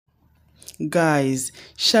Guys,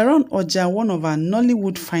 Sharon Ooja, one of our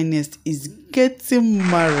Nollywood finest, is getting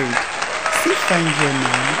married. See fine girl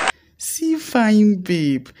now. See fine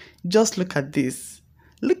babe. Just look at this.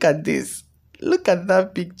 Look at this. Look at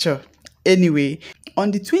that picture. Anyway,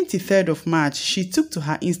 on the 23rd of March, she took to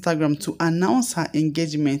her Instagram to announce her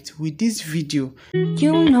engagement with this video.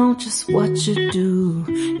 You know just what you do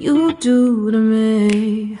to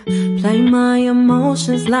me. Play my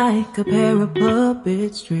emotions like a pair of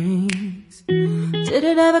puppet strings. Did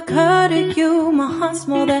it ever occur to you my heart's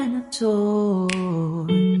more than a toy?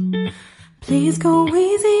 Please go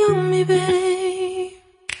easy on me, babe.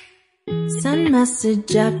 Send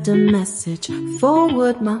message after message,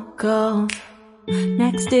 forward my calls.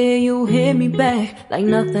 Next day you hit me back like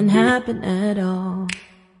nothing happened at all.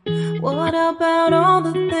 What about all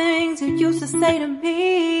the things you used to say to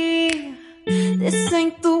me? This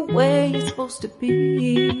ain't the way it's supposed to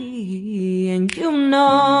be. And you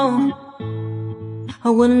know I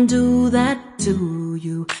wouldn't do that to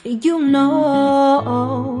you. You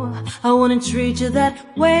know I wouldn't treat you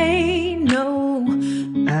that way, no.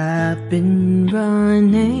 I've been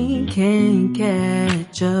running, can't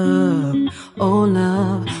catch up. Oh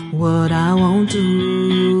love, what I won't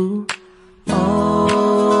do.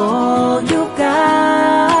 Oh, you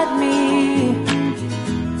got me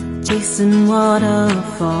chasing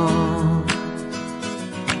waterfalls.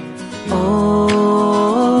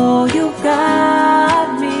 Oh, you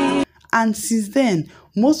got me. And since then,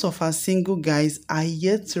 most of our single guys are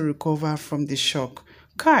yet to recover from the shock.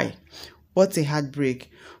 Kai, what a heartbreak.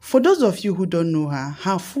 For those of you who don't know her,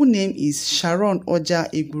 her full name is Sharon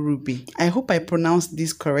Ooja Engagement. I hope I pronounced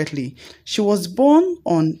this correctly. She was born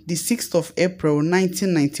on the 6th of April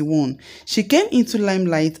 1991. She came into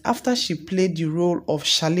limelight after she played the role of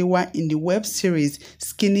Shalewa in the web series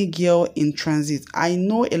Skinny Girl in Transit. I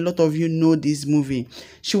know a lot of you know this movie.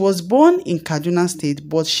 She was born in Kaduna State,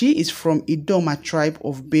 but she is from Idoma tribe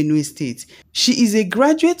of Benue State. She is a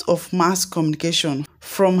graduate of mass communication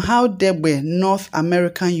from Odogwu, North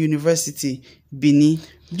American University, Benin.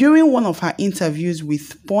 During one of her interviews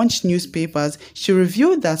with Punch newspapers, she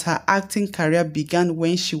revealed that her acting career began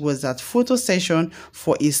when she was at photo session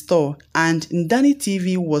for a store and Ndani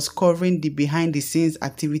TV was covering the behind-the-scenes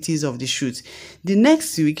activities of the shoot. The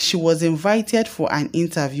next week, she was invited for an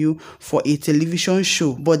interview for a television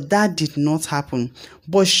show, but that did not happen.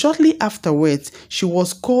 But shortly afterwards, she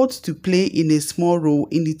was called to play in a small role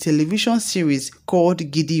in the television series called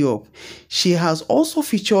Giddy Up. She has also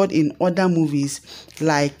featured in other movies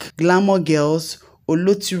like Glamour Girls,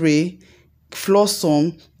 Oloture,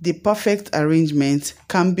 Flossom, The Perfect Arrangement,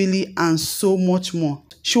 Kambili, and so much more.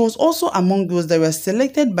 She was also among those that were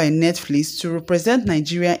selected by Netflix to represent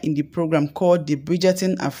Nigeria in the program called The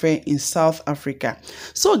Bridgerton Affair in South Africa.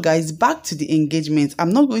 So guys, back to the engagement.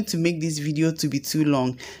 I'm not going to make this video to be too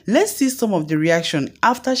long. Let's see some of the reaction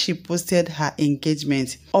after she posted her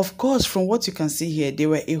engagement. Of course, from what you can see here, there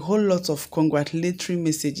were a whole lot of congratulatory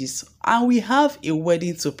messages and we have a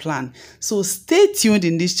wedding to plan. So stay tuned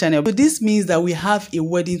in this channel. So this means that we have a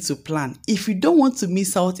wedding to plan. If you don't want to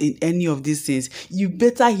miss out in any of these things, you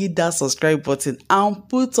better hit that subscribe button and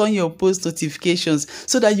put on your post notifications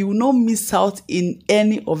so that you will not miss out in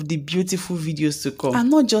any of the beautiful videos to come. And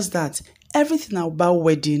not just that, everything about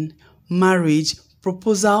wedding, marriage,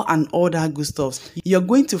 proposal and all that good stuff, you're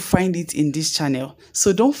going to find it in this channel.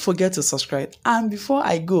 So don't forget to subscribe. And before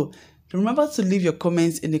I go, remember to leave your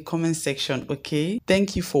comments in the comment section, okay?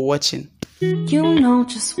 Thank you for watching. You know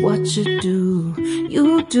just what you do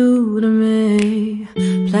to me.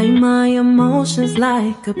 Play my emotions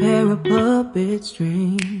like a pair of puppet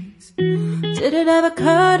strings. Did it ever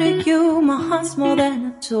occur to you my heart's more than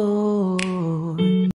a toy?